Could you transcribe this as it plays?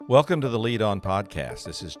Welcome to the Lead On Podcast.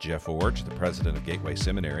 This is Jeff Orge, the president of Gateway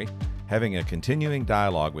Seminary, having a continuing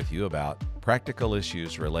dialogue with you about practical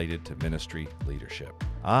issues related to ministry leadership.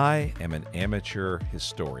 I am an amateur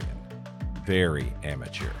historian, very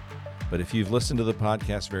amateur. But if you've listened to the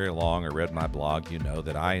podcast very long or read my blog, you know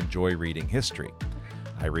that I enjoy reading history.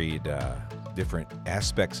 I read different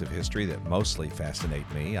aspects of history that mostly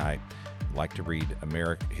fascinate me. I like to read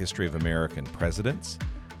history of American presidents.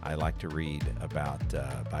 I like to read about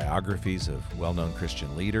biographies of well-known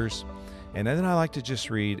Christian leaders. And then I like to just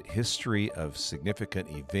read history of significant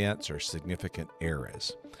events or significant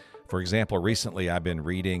eras. For example, recently I've been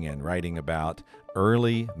reading and writing about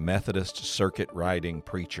early Methodist circuit riding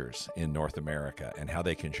preachers in North America and how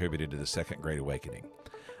they contributed to the Second Great Awakening.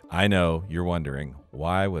 I know you're wondering,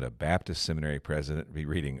 why would a Baptist seminary president be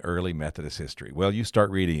reading early Methodist history? Well, you start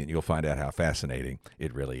reading it and you'll find out how fascinating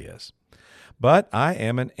it really is. But I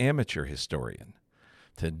am an amateur historian.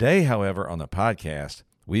 Today, however, on the podcast,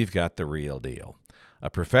 we've got the real deal.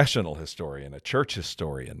 A professional historian, a church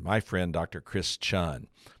historian, my friend Dr. Chris Chun,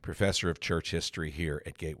 professor of church history here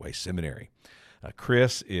at Gateway Seminary.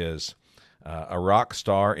 Chris is a rock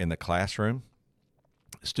star in the classroom.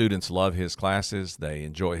 Students love his classes. They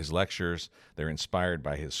enjoy his lectures. They're inspired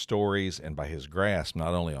by his stories and by his grasp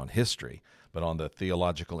not only on history, but on the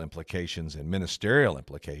theological implications and ministerial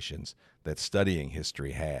implications that studying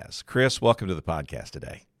history has. Chris, welcome to the podcast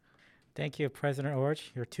today. Thank you, President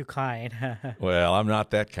Orge. You're too kind. Well, I'm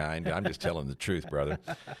not that kind. I'm just telling the truth, brother.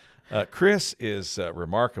 Chris is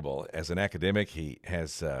remarkable as an academic. He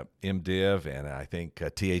has MDiv and I think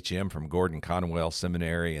THM from Gordon Conwell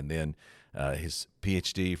Seminary, and then his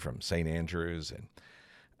PhD from St. Andrews, and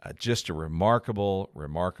just a remarkable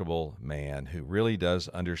man who really does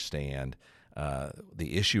understand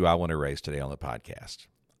the issue I want to raise today on the podcast.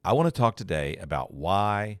 I want to talk today about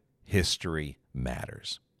why history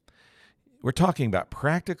matters. We're talking about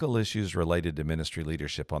practical issues related to ministry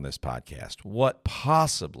leadership on this podcast. What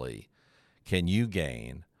possibly can you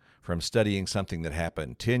gain from studying something that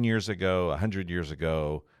happened 10 years ago, 100 years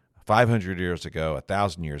ago, 500 years ago,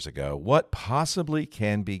 1,000 years ago? What possibly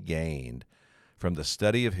can be gained from the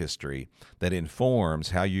study of history that informs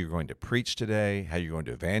how you're going to preach today, how you're going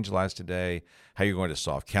to evangelize today, how you're going to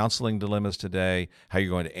solve counseling dilemmas today, how you're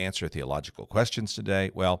going to answer theological questions today?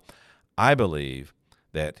 Well, I believe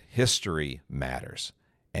that history matters,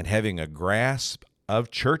 and having a grasp of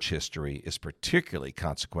church history is particularly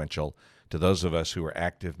consequential to those of us who are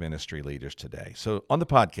active ministry leaders today. So on the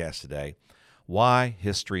podcast today, why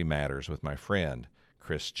history matters with my friend,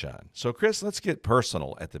 Chris Chun. So Chris, let's get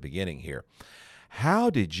personal at the beginning here. How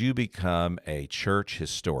did you become a church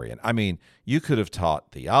historian? I mean, you could have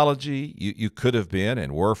taught theology. You could have been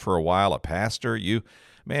and were for a while a pastor. You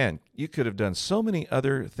could have done so many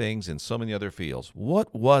other things in so many other fields.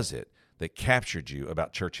 What was it that captured you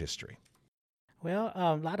about church history? Well,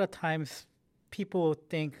 a lot of times people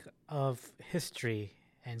think of history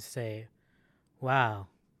and say, wow,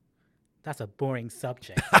 that's a boring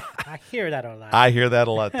subject. I hear that a lot. I hear that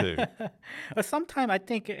a lot too. But sometimes I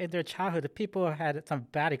think in their childhood, the people had some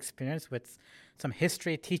bad experience with some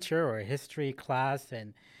history teacher or a history class,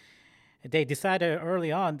 and they decided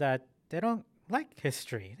early on that they don't like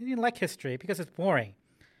history. They didn't like history because it's boring.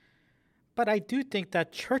 But I do think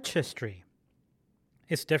that church history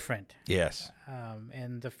is different. Yes.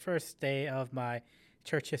 In the first day of my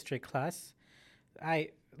church history class, I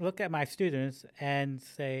look at my students and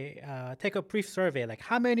say, take a brief survey, like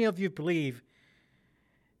how many of you believe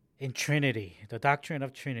in Trinity, the doctrine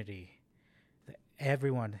of Trinity?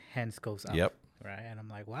 Everyone, hands goes up. Yep. Right? And I'm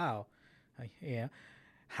like, wow. Yeah.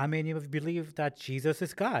 How many of you believe that Jesus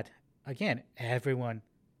is God? Again, everyone,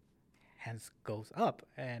 hands goes up.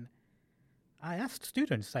 And I asked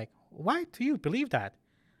students, like, why do you believe that?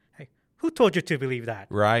 Like, who told you to believe that?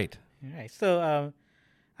 Right. Right. So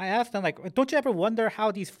I asked them, like, don't you ever wonder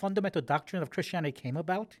how these fundamental doctrines of Christianity came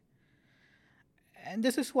about? And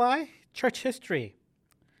this is why church history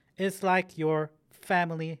is like your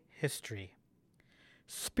family history,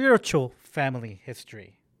 spiritual family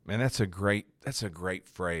history. Man, that's a great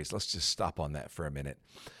phrase. Let's just stop on that for a minute.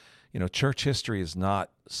 You know, church history is not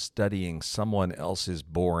studying someone else's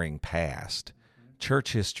boring past.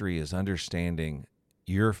 Church history is understanding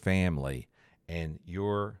your family and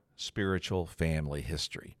your spiritual family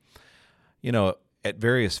history. You know, at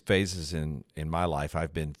various phases in my life,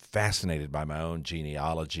 I've been fascinated by my own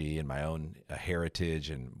genealogy and my own heritage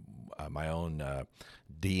and my own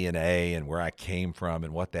DNA and where I came from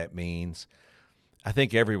and what that means. I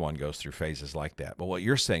think everyone goes through phases like that. But what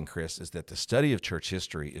you're saying, Chris, is that the study of church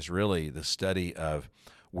history is really the study of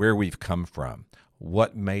where we've come from,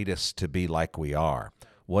 what made us to be like we are,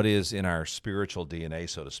 what is in our spiritual DNA,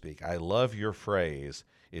 so to speak. I love your phrase.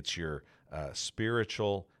 It's your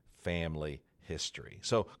spiritual family history.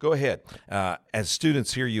 So go ahead. As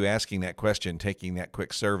students hear you asking that question, taking that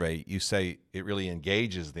quick survey, you say it really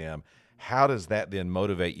engages them. How does that then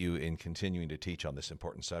motivate you in continuing to teach on this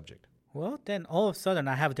important subject? Well, then all of a sudden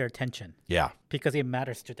I have their attention Yeah. because it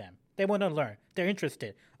matters to them. They want to learn. They're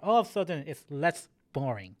interested. All of a sudden it's less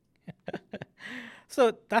boring.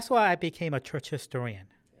 So that's why I became a church historian.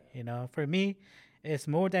 For me, it's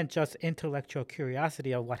more than just intellectual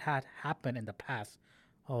curiosity of what had happened in the past,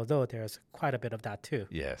 although there's quite a bit of that too.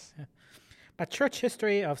 Yes. But church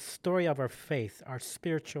history of story of our faith, our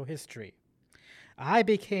spiritual history. I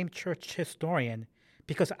became church historian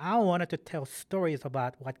because I wanted to tell stories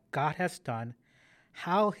about what God has done,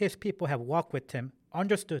 how his people have walked with him,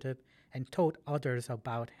 understood him, and told others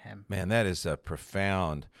about him. Man, that is a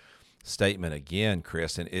profound statement again,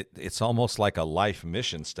 Chris, and it's almost like a life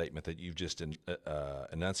mission statement that you've just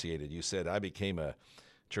enunciated. You said, I became a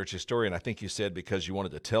church historian. I think you said because you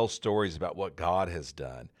wanted to tell stories about what God has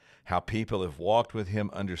done, how people have walked with him,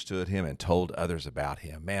 understood him, and told others about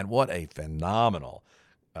him. Man, what a phenomenal,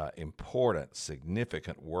 important,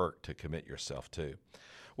 significant work to commit yourself to.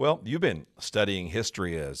 Well, you've been studying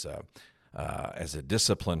history as a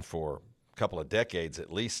discipline for a couple of decades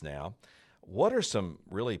at least now. What are some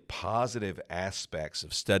really positive aspects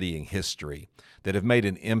of studying history that have made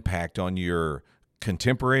an impact on your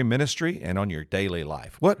contemporary ministry and on your daily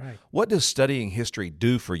life? What does studying history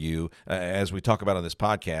do for you, as we talk about on this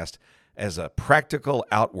podcast, as a practical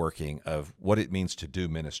outworking of what it means to do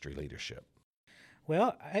ministry leadership?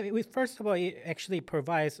 Well, first of all, it actually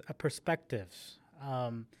provides a perspectives.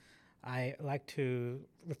 I like to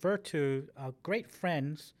refer to great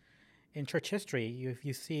friends in church history. If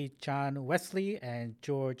you see John Wesley and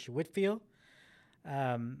George Whitefield,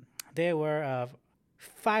 they were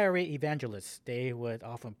fiery evangelists. They would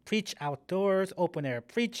often preach outdoors, open air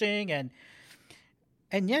preaching, and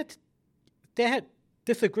yet they had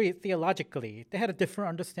disagreed theologically. They had a different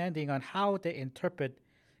understanding on how they interpret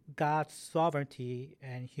God's sovereignty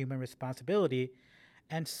and human responsibility.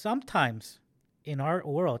 And sometimes in our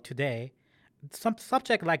world today, some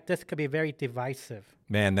subject like this could be very divisive.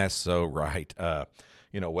 Man, that's so right.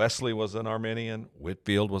 Wesley was an Arminian,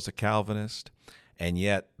 Whitefield was a Calvinist, and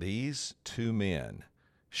yet these two men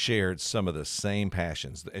shared some of the same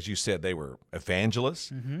passions. As you said, they were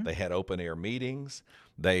evangelists. Mm-hmm. They had open-air meetings.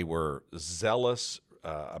 They were zealous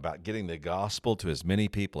about getting the gospel to as many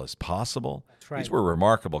people as possible. That's right. These were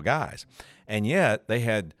remarkable guys. And yet they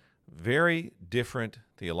had very different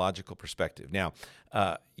theological perspective. Now,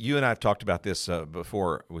 you and I have talked about this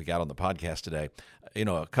before we got on the podcast today.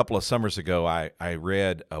 A couple of summers ago, I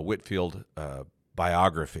read a Whitefield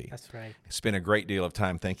biography. That's right. I spent a great deal of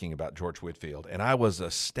time thinking about George Whitefield, and I was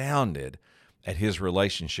astounded at his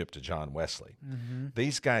relationship to John Wesley. Mm-hmm.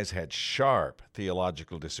 These guys had sharp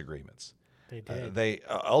theological disagreements. They did. They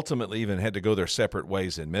ultimately even had to go their separate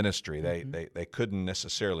ways in ministry. Mm-hmm. They couldn't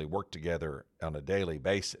necessarily work together on a daily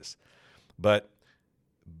basis. But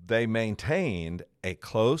they maintained a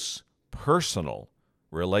close, personal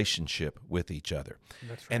relationship with each other.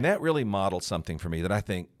 That's right. And that really modeled something for me that I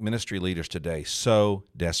think ministry leaders today so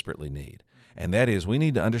desperately need. And that is, we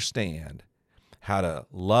need to understand how to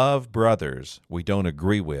love brothers we don't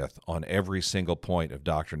agree with on every single point of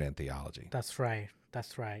doctrine and theology. That's right.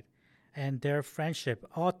 That's right. And their friendship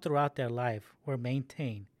all throughout their life were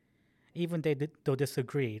maintained, even though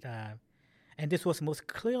disagreed. And this was most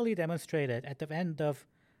clearly demonstrated at the end of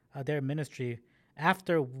their ministry.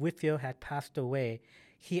 After Whitefield had passed away,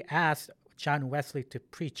 he asked John Wesley to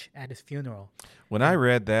preach at his funeral. When I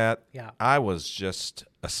read that, Yeah. I was just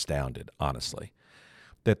astounded, honestly,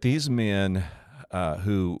 that these men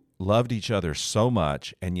who loved each other so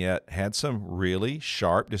much and yet had some really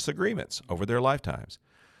sharp disagreements over their lifetimes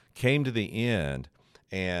came to the end,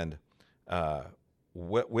 and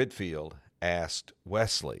Whitefield asked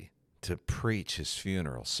Wesley to preach his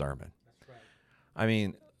funeral sermon. That's right. I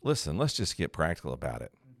mean, listen, let's just get practical about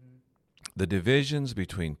it. Mm-hmm. The divisions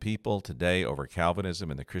between people today over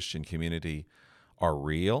Calvinism in the Christian community are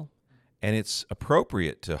real, and it's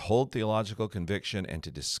appropriate to hold theological conviction and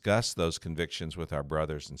to discuss those convictions with our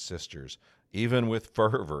brothers and sisters, even with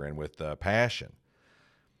fervor and with passion.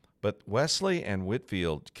 But Wesley and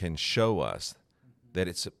Whitefield can show us that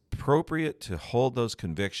it's appropriate to hold those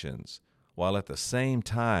convictions while at the same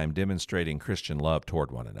time demonstrating Christian love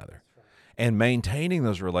toward one another and maintaining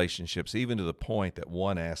those relationships even to the point that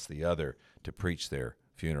one asks the other to preach their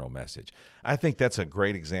funeral message. I think that's a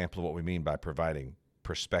great example of what we mean by providing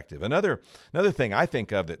perspective. Another thing I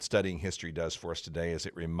think of that studying history does for us today is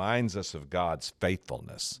it reminds us of God's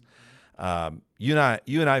faithfulness. You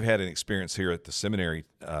and I have had an experience here at the seminary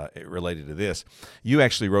related to this. You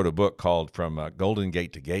actually wrote a book called From Golden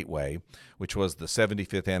Gate to Gateway, which was the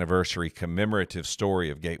 75th anniversary commemorative story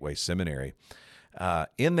of Gateway Seminary.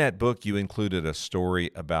 In that book, you included a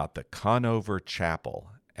story about the Conover Chapel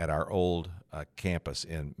at our old campus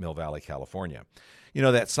in Mill Valley, California. You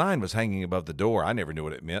know, that sign was hanging above the door. I never knew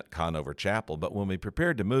what it meant, Conover Chapel. But when we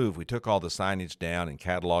prepared to move, we took all the signage down and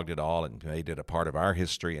cataloged it all and made it a part of our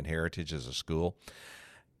history and heritage as a school.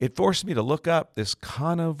 It forced me to look up this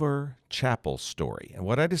Conover Chapel story. And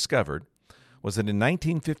what I discovered was that in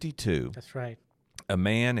 1952, That's right. a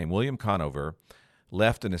man named William Conover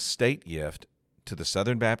left an estate gift to the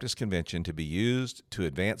Southern Baptist Convention to be used to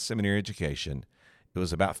advance seminary education. It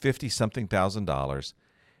was about $50-something thousand.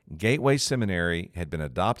 Gateway Seminary had been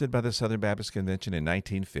adopted by the Southern Baptist Convention in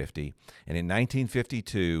 1950, and in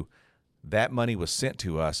 1952, that money was sent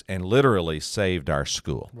to us and literally saved our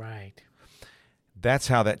school. Right. That's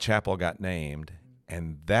how that chapel got named,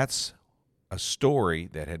 and that's a story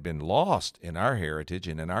that had been lost in our heritage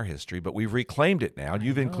and in our history, but we've reclaimed it now, and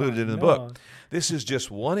you've included it in the book. This is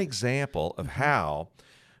just one example of how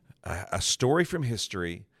a story from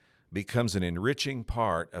history becomes an enriching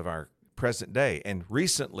part of our present day. And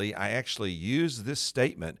recently, I actually used this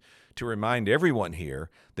statement to remind everyone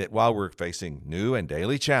here that while we're facing new and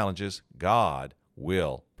daily challenges, God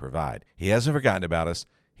will provide. He hasn't forgotten about us.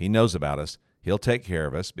 He knows about us. He'll take care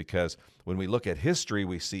of us, because when we look at history,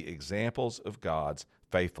 we see examples of God's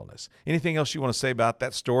faithfulness. Anything else you want to say about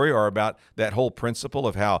that story or about that whole principle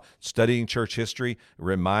of how studying church history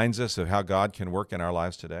reminds us of how God can work in our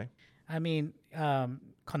lives today? I mean,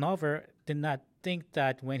 Conover did not think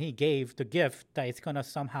that when he gave the gift that it's going to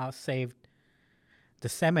somehow save the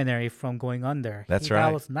seminary from going under. That's right.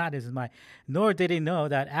 That was not his mind. Nor did he know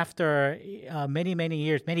that after many, many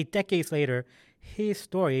years, many decades later, his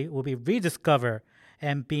story will be rediscovered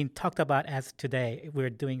and being talked about as today we're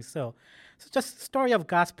doing so. So just a story of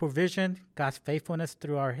God's provision, God's faithfulness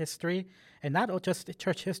through our history, and not just the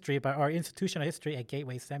church history, but our institutional history at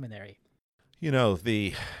Gateway Seminary. You know,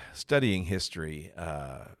 the studying history,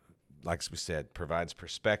 like we said, provides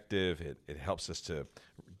perspective. It helps us to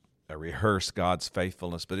rehearse God's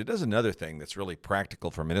faithfulness, but it does another thing that's really practical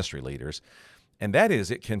for ministry leaders, and that is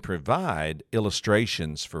it can provide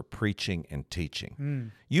illustrations for preaching and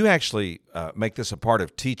teaching. You actually make this a part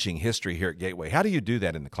of teaching history here at Gateway. How do you do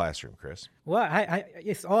that in the classroom, Chris? Well,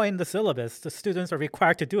 it's all in the syllabus. The students are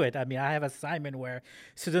required to do it. I mean, I have an assignment where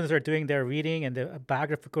students are doing their reading and the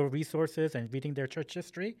biographical resources and reading their church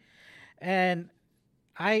history. And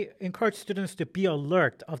I encourage students to be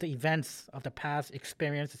alert of the events of the past,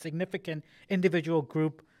 experience a significant individual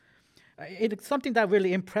group. It's something that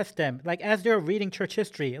really impressed them. Like, as they're reading church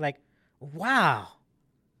history, like, wow,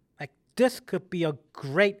 like this could be a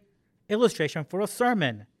great illustration for a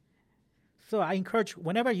sermon. So I encourage,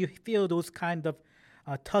 whenever you feel those kind of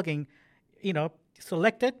tugging,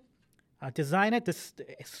 select it, design it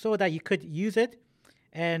so that you could use it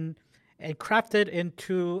and craft it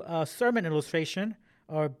into a sermon illustration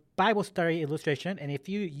or Bible study illustration. And if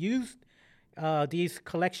you use these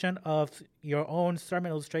collection of your own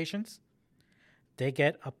sermon illustrations, they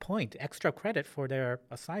get a point, extra credit for their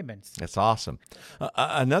assignments. That's awesome.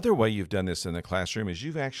 Another way you've done this in the classroom is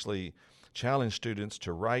you've actually challenged students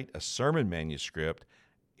to write a sermon manuscript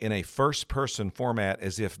in a first-person format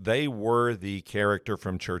as if they were the character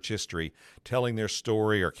from church history, telling their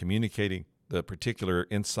story or communicating the particular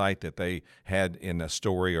insight that they had in a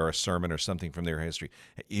story or a sermon or something from their history.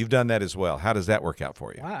 You've done that as well. How does that work out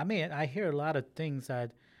for you? Well, I mean, I hear a lot of things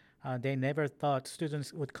that they never thought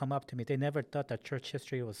students would come up to me. They never thought that church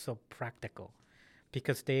history was so practical,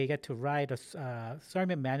 because they get to write a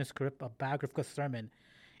sermon manuscript, a biographical sermon,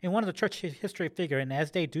 in one of the church history figure. And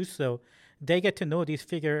as they do so, they get to know these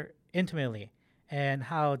figures intimately and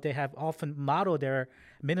how they have often modeled their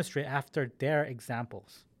ministry after their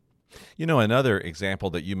examples. You know, another example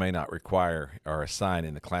that you may not require or assign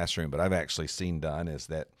in the classroom, but I've actually seen done, is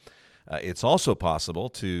that it's also possible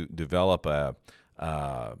to develop a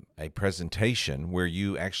presentation where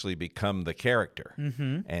you actually become the character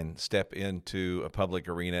and step into a public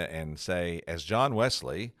arena and say, as John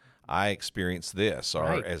Wesley, I experienced this, or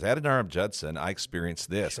Right. as Adoniram Judson, I experienced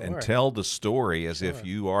this, Sure. and tell the story as if Sure.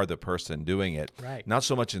 you are the person doing it, Right. not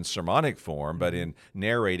so much in sermonic form, but in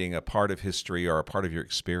narrating a part of history or a part of your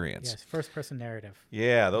experience. Yes, first-person narrative.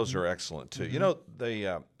 Yeah, those are excellent too. You know,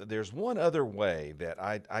 there's one other way that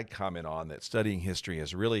I comment on that studying history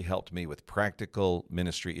has really helped me with practical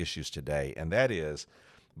ministry issues today, and that is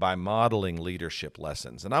by modeling leadership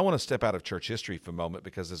lessons. And I want to step out of church history for a moment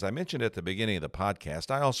because, as I mentioned at the beginning of the podcast,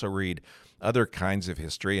 I also read other kinds of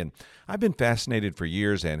history. And I've been fascinated for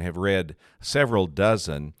years and have read several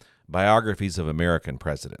dozen biographies of American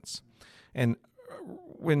presidents. And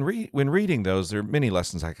when reading those, there are many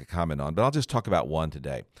lessons I could comment on, but I'll just talk about one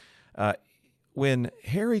today. When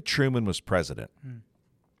Harry Truman was president,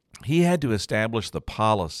 he had to establish the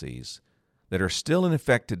policies that are still in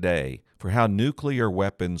effect today for how nuclear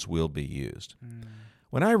weapons will be used.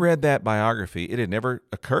 When I read that biography, it had never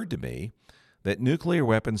occurred to me that nuclear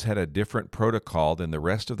weapons had a different protocol than the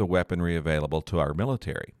rest of the weaponry available to our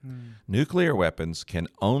military. Nuclear weapons can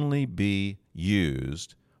only be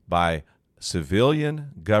used by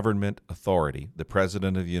civilian government authority, the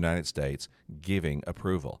President of the United States, giving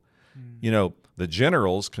approval. You know, the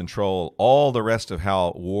generals control all the rest of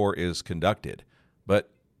how war is conducted,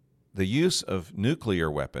 but the use of nuclear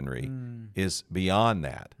weaponry is beyond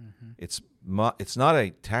that. It's not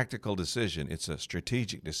a tactical decision. It's a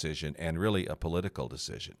strategic decision and really a political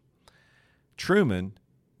decision. Truman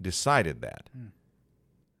decided that.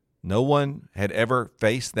 No one had ever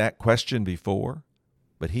faced that question before,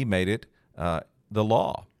 but he made it the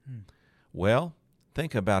law. Well,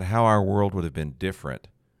 think about how our world would have been different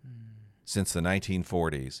since the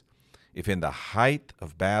 1940s if in the height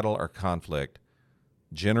of battle or conflict,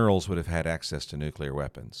 generals would have had access to nuclear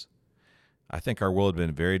weapons. I think our world would have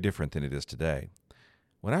been very different than it is today.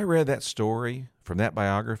 When I read that story from that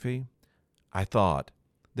biography, I thought,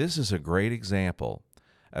 this is a great example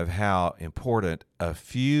of how important a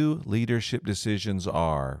few leadership decisions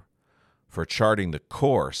are for charting the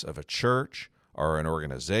course of a church or an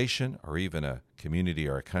organization or even a community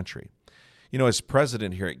or a country. You know, as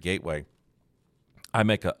president here at Gateway, I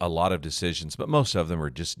make a lot of decisions, but most of them are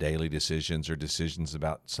just daily decisions or decisions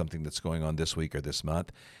about something that's going on this week or this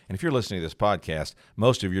month. And if you're listening to this podcast,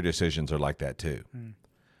 most of your decisions are like that too.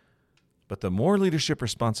 But the more leadership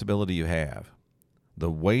responsibility you have, the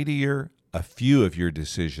weightier a few of your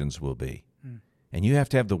decisions will be. And you have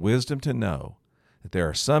to have the wisdom to know that there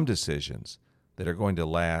are some decisions that are going to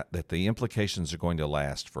that the implications are going to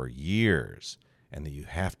last for years, and that you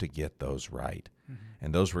have to get those right.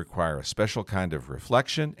 And those require a special kind of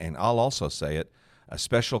reflection, and I'll also say it, a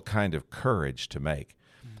special kind of courage to make.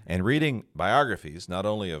 And reading biographies, not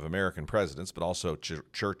only of American presidents, but also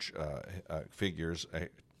church figures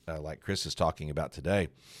like Chris is talking about today,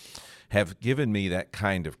 have given me that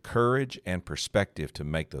kind of courage and perspective to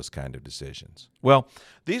make those kind of decisions. Well,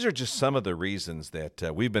 these are just some of the reasons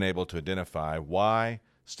that we've been able to identify why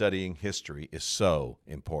studying history is so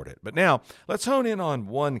important. But now, let's hone in on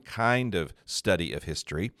one kind of study of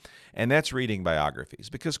history, and that's reading biographies.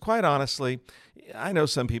 Because quite honestly, I know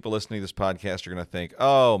some people listening to this podcast are going to think,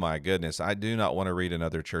 oh my goodness, I do not want to read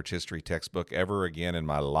another church history textbook ever again in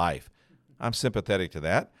my life. I'm sympathetic to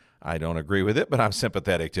that. I don't agree with it, but I'm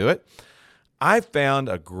sympathetic to it. I've found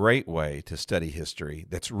a great way to study history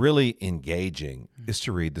that's really engaging is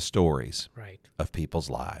to read the stories of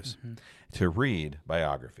people's lives, to read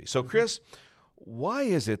biography. So, Chris, why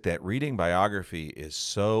is it that reading biography is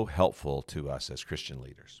so helpful to us as Christian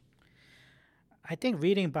leaders? I think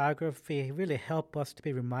reading biography really helps us to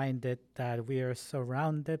be reminded that we are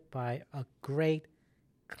surrounded by a great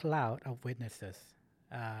cloud of witnesses.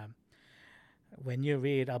 When you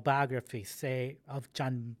read a biography, say, of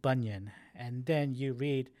John Bunyan, and then you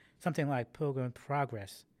read something like Pilgrim's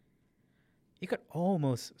Progress, you could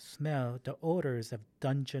almost smell the odors of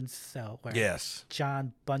dungeon cell where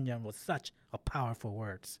John Bunyan was such a powerful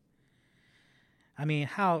words. I mean,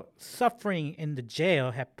 how suffering in the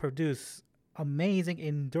jail had produced amazing,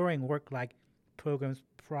 enduring work like Pilgrim's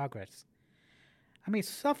Progress. I mean,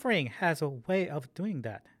 suffering has a way of doing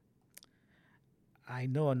that. I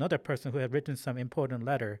know another person who had written some important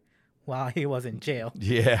letter while he was in jail.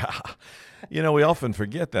 Yeah. You know, we often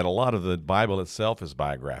forget that a lot of the Bible itself is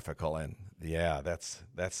biographical, and yeah, that's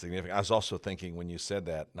significant. I was also thinking when you said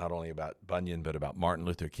that, not only about Bunyan, but about Martin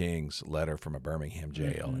Luther King's letter from a Birmingham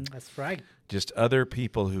jail. That's right. Just other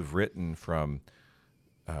people who've written from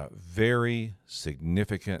very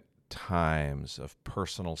significant times of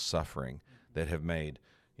personal suffering that have made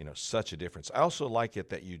such a difference. I also like it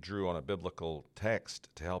that you drew on a biblical text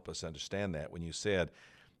to help us understand that when you said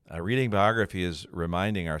reading biography is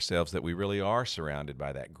reminding ourselves that we really are surrounded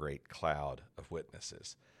by that great cloud of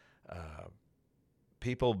witnesses.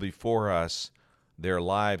 People before us, their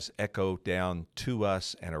lives echo down to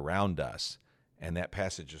us and around us, and that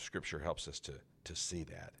passage of Scripture helps us to see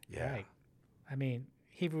that. Yeah. Right. I mean,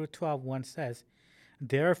 Hebrews 12:1 says,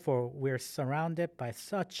 "Therefore we're surrounded by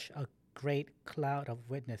such a great cloud of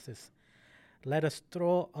witnesses. let us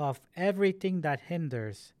throw off everything that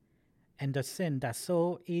hinders and the sin that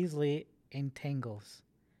so easily entangles,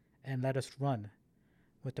 and let us run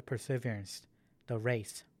with the perseverance the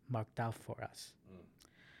race marked out for us.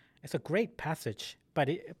 It's a great passage, but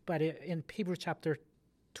in Hebrews chapter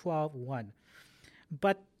 12:1.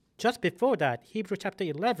 But just before that, Hebrews chapter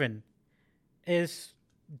 11 is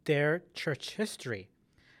their church history.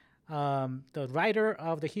 The writer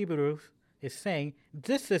of the Hebrews is saying,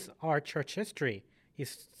 this is our church history.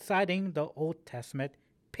 He's citing the Old Testament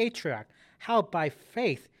patriarch, how by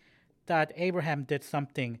faith that Abraham did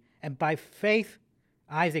something, and by faith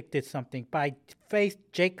Isaac did something, by faith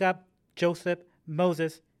Jacob, Joseph,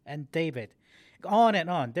 Moses, and David. On and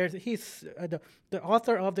on. The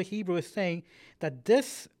author of the Hebrew is saying that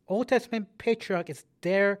this Old Testament patriarch is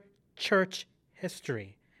their church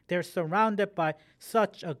history. They're surrounded by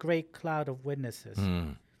such a great cloud of witnesses.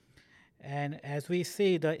 And as we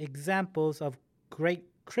see the examples of great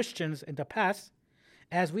Christians in the past,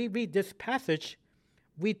 as we read this passage,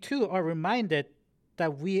 we too are reminded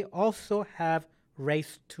that we also have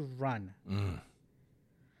race to run.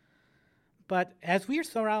 But as we are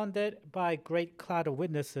surrounded by a great cloud of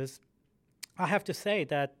witnesses, I have to say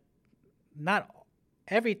that not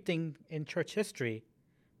everything in church history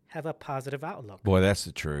have a positive outlook. Boy, that's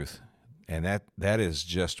the truth. And that is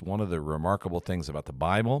just one of the remarkable things about the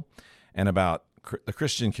Bible and about the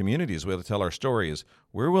Christian community as we have to tell our story is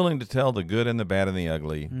we're willing to tell the good and the bad and the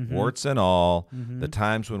ugly, warts and all, the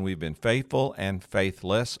times when we've been faithful and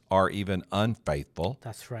faithless or even unfaithful.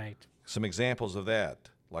 That's right. Some examples of that,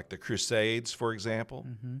 like the Crusades, for example.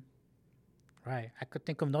 Right. I could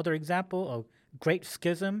think of another example of Great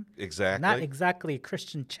Schism. Exactly. Not exactly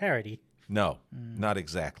Christian charity. No, not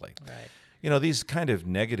exactly. Right. You know, these kind of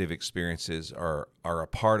negative experiences are a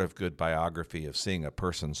part of good biography of seeing a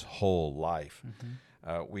person's whole life.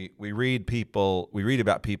 We read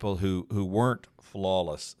about people who weren't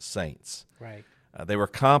flawless saints. Right. They were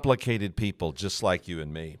complicated people just like you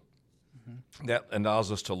and me. That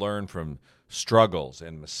allows us to learn from struggles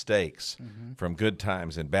and mistakes, from good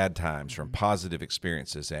times and bad times, from positive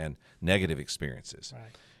experiences and negative experiences. Right.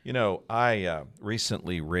 You know, I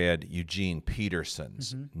recently read Eugene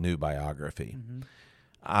Peterson's new biography.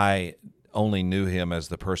 I only knew him as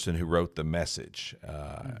the person who wrote The Message,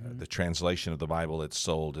 the translation of the Bible that's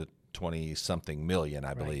sold at 20-something million,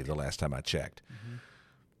 I believe, the last time I checked.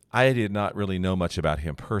 I did not really know much about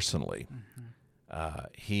him personally.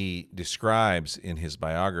 He describes in his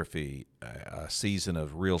biography a season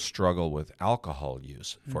of real struggle with alcohol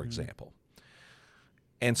use, for example,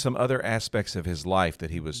 and some other aspects of his life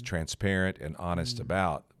that he was transparent and honest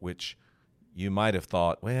about, which you might have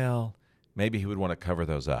thought, well, maybe he would want to cover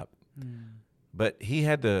those up. But he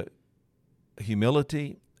had the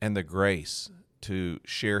humility and the grace to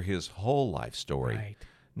share his whole life story,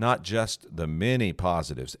 not just the many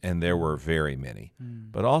positives, and there were very many,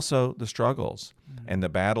 but also the struggles and the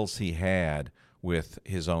battles he had with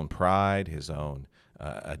his own pride, his own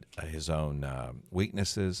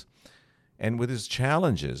weaknesses, and with his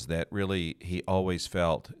challenges that really he always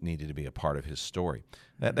felt needed to be a part of his story.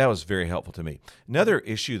 That was very helpful to me. Another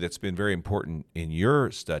issue that's been very important in your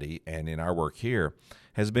study and in our work here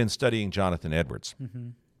has been studying Jonathan Edwards.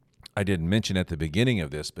 I didn't mention at the beginning of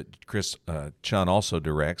this, but Chris Chun also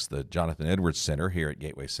directs the Jonathan Edwards Center here at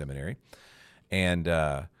Gateway Seminary. And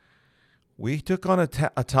we took on a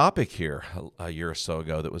topic here a year or so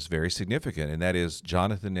ago that was very significant, and that is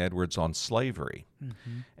Jonathan Edwards on slavery.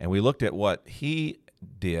 And we looked at what he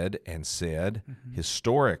did and said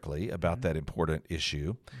historically about that important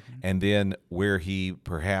issue, and then where he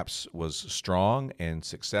perhaps was strong and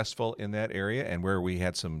successful in that area, and where we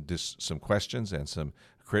had some questions and some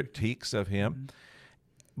critiques of him.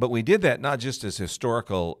 But we did that not just as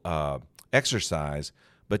historical exercise,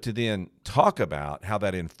 but to then talk about how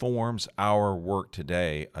that informs our work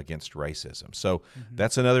today against racism. So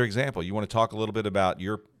that's another example. You want to talk a little bit about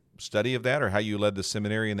your study of that or how you led the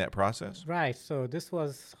seminary in that process? Right. So this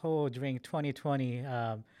was during 2020,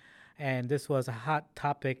 and this was a hot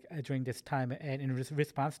topic during this time. And in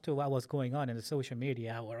response to what was going on in the social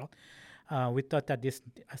media world, we thought that this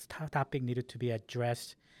topic needed to be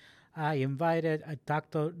addressed. I invited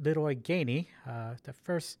Dr. Leroy Gainey, the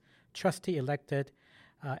first trustee elected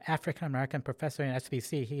African-American professor in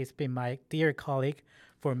SBC. He's been my dear colleague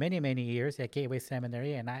for many, many years at Gateway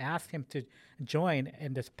Seminary, and I asked him to join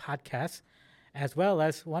in this podcast, as well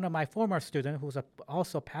as one of my former students, who's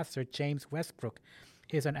also pastor, James Westbrook.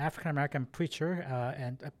 He's an African-American preacher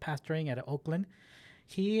and pastoring at Oakland.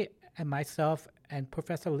 He and myself and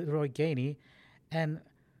Professor Leroy Gainey and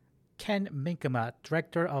Ken Minkema,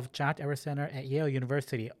 director of Jonathan Edwards Center at Yale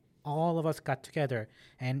University, all of us got together,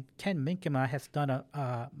 and Ken Minkema has done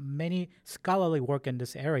many scholarly work in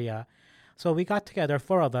this area. So we got together,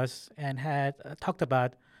 four of us, and had talked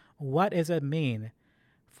about what does it mean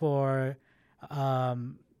for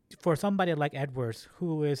somebody like Edwards,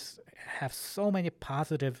 who have so many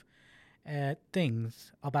positive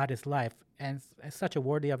things about his life and such a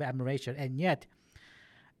worthy of admiration, and yet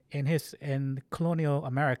in colonial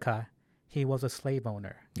America, he was a slave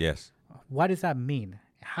owner. Yes. What does that mean?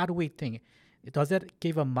 How do we think? Does it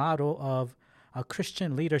give a model of a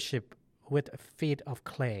Christian leadership with feet of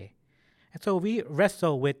clay? And so we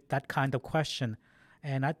wrestle with that kind of question,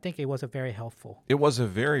 and I think it was very helpful. It was a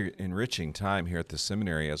very enriching time here at the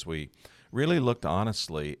seminary as we really looked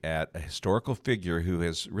honestly at a historical figure who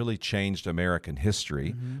has really changed American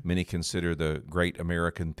history. Mm-hmm. Many consider the great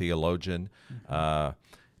American theologian.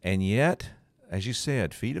 And yet, as you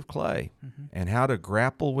said, feet of clay, and how to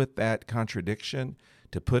grapple with that contradiction,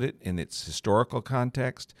 to put it in its historical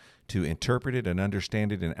context, to interpret it and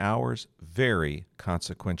understand it in ours, very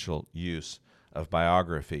consequential use of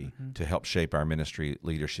biography to help shape our ministry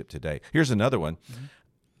leadership today. Here's another one.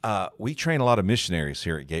 We train a lot of missionaries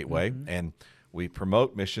here at Gateway, and we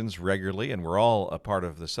promote missions regularly, and we're all a part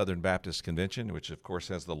of the Southern Baptist Convention, which of course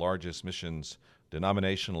has the largest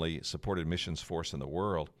denominationally supported missions force in the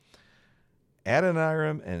world.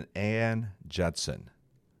 Adoniram and Ann Judson,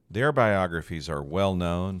 their biographies are well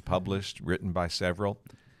known, published, written by several.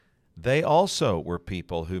 They also were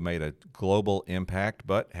people who made a global impact,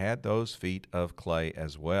 but had those feet of clay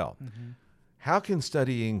as well. How can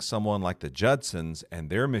studying someone like the Judsons and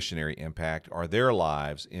their missionary impact or their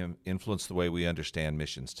lives influence the way we understand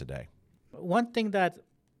missions today? One thing that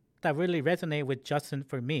really resonated with Judson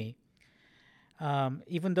for me,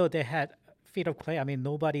 even though they had feet of clay, I mean,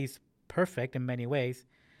 nobody's perfect in many ways,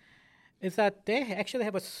 is that they actually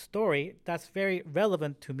have a story that's very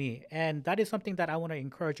relevant to me. And that is something that I want to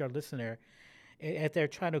encourage our listener as they're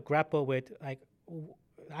trying to grapple with. Like,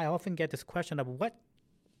 I often get this question of what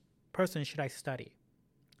person should I study?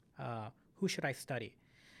 Who should I study?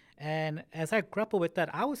 And as I grapple with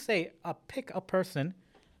that, I would say pick a person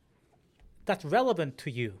that's relevant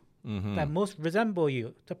to you, that most resemble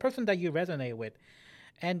you, the person that you resonate with.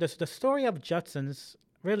 And the story of Judson's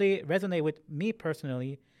really resonate with me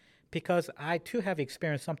personally, because I too have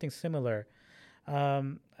experienced something similar.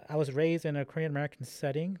 I was raised in a Korean American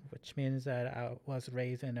setting, which means that I was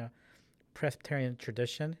raised in a Presbyterian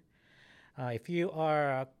tradition. If you are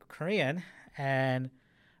a Korean and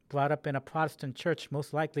brought up in a Protestant church,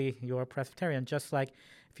 most likely you're a Presbyterian. Just like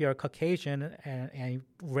if you're a Caucasian and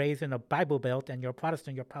raised in a Bible Belt and you're a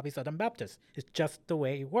Protestant, you're probably Southern Baptist. It's just the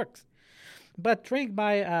way it works. But during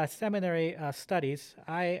my seminary studies,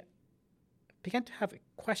 I began to have a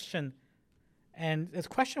question, and this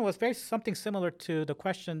question was something similar to the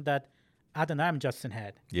question that Adoniram Judson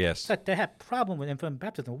had. Yes. That they had problem with infant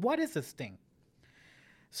baptism. What is this thing?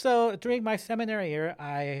 So during my seminary year,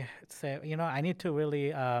 I said, I need to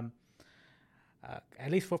really, at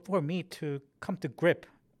least for me to come to grip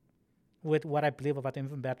with what I believe about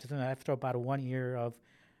infant baptism after about 1 year of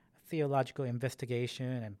theological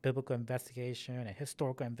investigation and biblical investigation and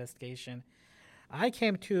historical investigation, I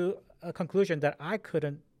came to a conclusion that I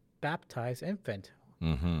couldn't baptize infant.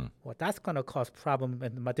 Well, that's going to cause problem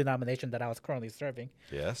in my denomination that I was currently serving.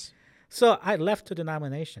 Yes. So I left the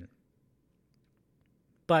denomination.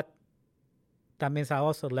 But that means I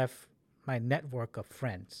also left my network of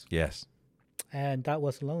friends. Yes. And that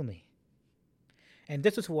was lonely. And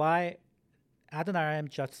this is why Adoniram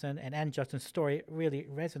Judson and Ann Judson's story really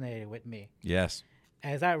resonated with me. Yes.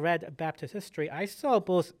 As I read Baptist history, I saw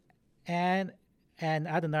both Ann and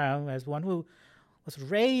Adoniram as one who was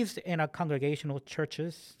raised in a congregational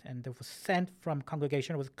churches and was sent from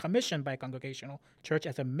congregation, was commissioned by a congregational church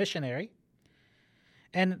as a missionary.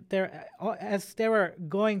 And as they were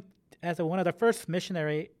going, as one of the first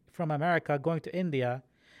missionary from America going to India,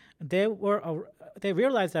 they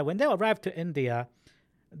realized that when they arrived to India,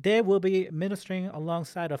 they will be ministering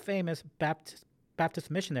alongside of famous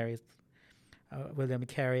Baptist missionaries, William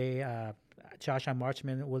Carey, Joshua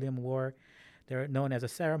Marchman, William Ward. They're known as a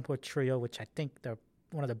Serampore Trio, which I think they're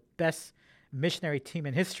one of the best missionary team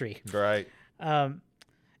in history. Right.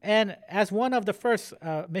 And as one of the first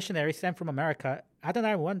missionaries sent from America,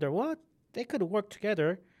 Adoniram wondered, well, they could work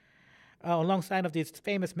together alongside of these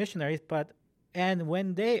famous missionaries. And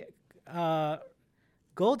when they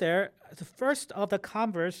go there, the first of the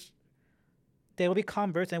converts, they will be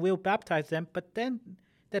converts and we will baptize them. But then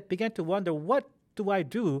they began to wonder, what do I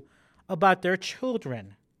do about their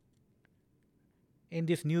children in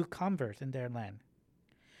these new converts in their land?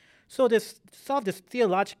 So this solve this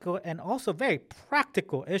theological and also very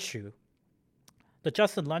practical issue. The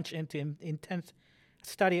Judson launched into intense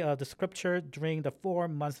study of the scripture during the 4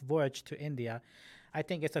 month voyage to India. I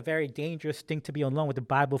think it's a very dangerous thing to be alone with the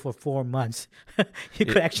Bible for 4 months. You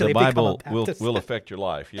could actually the Bible become a Baptist. will affect your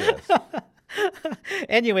life. Yes.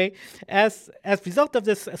 Anyway, as result of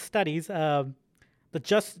this studies, the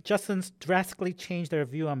Judsons drastically changed their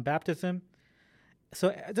view on baptism.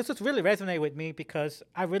 So this has really resonated with me because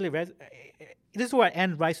I really this is what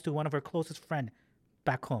Anne writes to one of her closest friends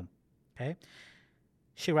back home. Okay,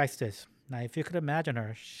 she writes this. Now, if you could imagine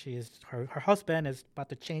her, her husband is about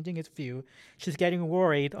to changing his view. She's getting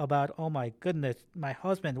worried about, oh my goodness, my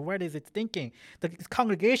husband, what is it thinking? The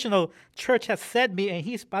congregational church has said me, and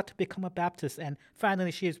he's about to become a Baptist. And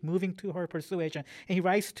finally, she is moving to her persuasion. And he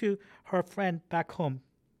writes to her friend back home,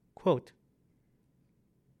 quote,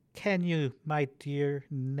 "Can you, my dear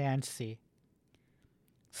Nancy,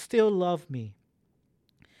 still love me,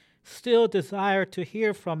 still desire to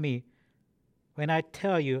hear from me when I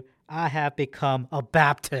tell you I have become a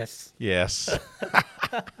Baptist?" Yes.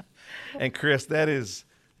 And Chris, that is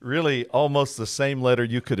really almost the same letter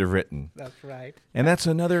you could have written. That's right. And that's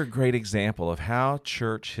another great example of how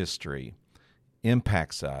church history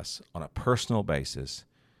impacts us on a personal basis,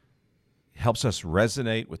 helps us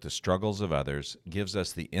resonate with the struggles of others, gives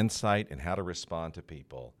us the insight in how to respond to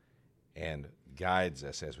people, and guides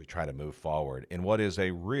us as we try to move forward in what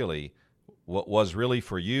was really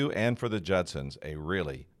for you and for the Judsons a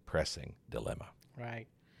really pressing dilemma. Right.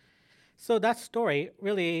 So that story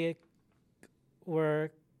really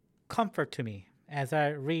were comfort to me as I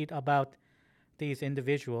read about these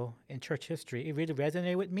individuals in church history. It really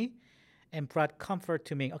resonated with me and brought comfort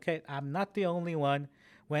to me. Okay, I'm not the only one.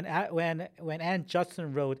 When Anne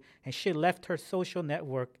Judson wrote and she left her social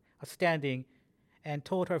network of standing and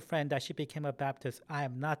told her friend that she became a Baptist, I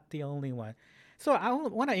am not the only one. So I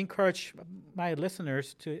want to encourage my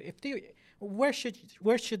listeners to, where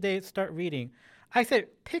should they start reading? I said,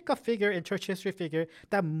 pick a figure in church history figure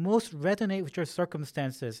that most resonate with your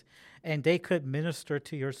circumstances, and they could minister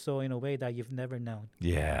to your soul in a way that you've never known.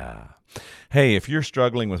 Yeah. Hey, if you're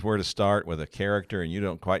struggling with where to start with a character and you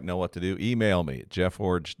don't quite know what to do, email me at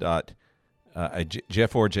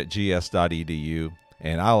jefforge@gs.edu,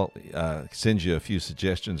 and I'll send you a few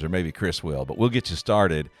suggestions, or maybe Chris will, but we'll get you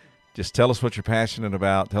started. Just tell us what you're passionate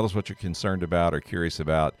about, tell us what you're concerned about or curious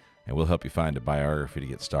about, and we'll help you find a biography to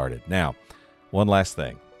get started. Now, one last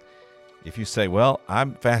thing. If you say, well,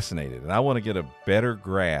 I'm fascinated and I want to get a better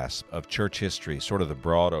grasp of church history, sort of the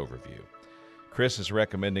broad overview, Chris is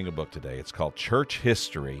recommending a book today. It's called Church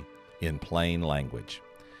History in Plain Language.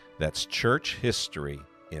 That's Church History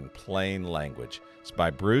in Plain Language. It's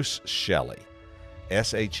by Bruce Shelley,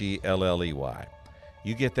 Shelley.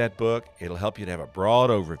 You get that book, it'll help you to have a broad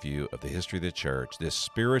overview of the history of the church, this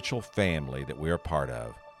spiritual family that we are part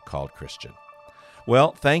of called Christian.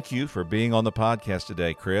 Well, thank you for being on the podcast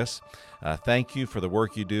today, Chris. Thank you for the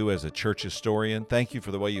work you do as a church historian. Thank you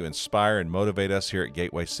for the way you inspire and motivate us here at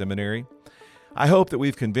Gateway Seminary. I hope that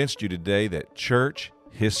we've convinced you today that church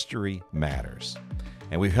history matters,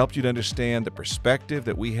 and we've helped you to understand the perspective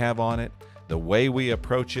that we have on it, the way we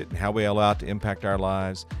approach it and how we allow it to impact our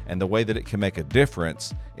lives, and the way that it can make a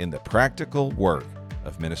difference in the practical work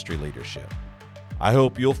of ministry leadership. I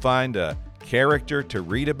hope you'll find a character to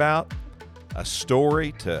read about, a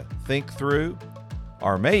story to think through,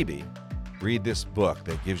 or maybe read this book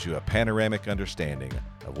that gives you a panoramic understanding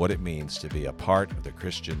of what it means to be a part of the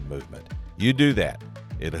Christian movement. You do that.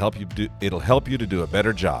 It'll help you to do a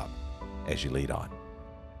better job as you lead on.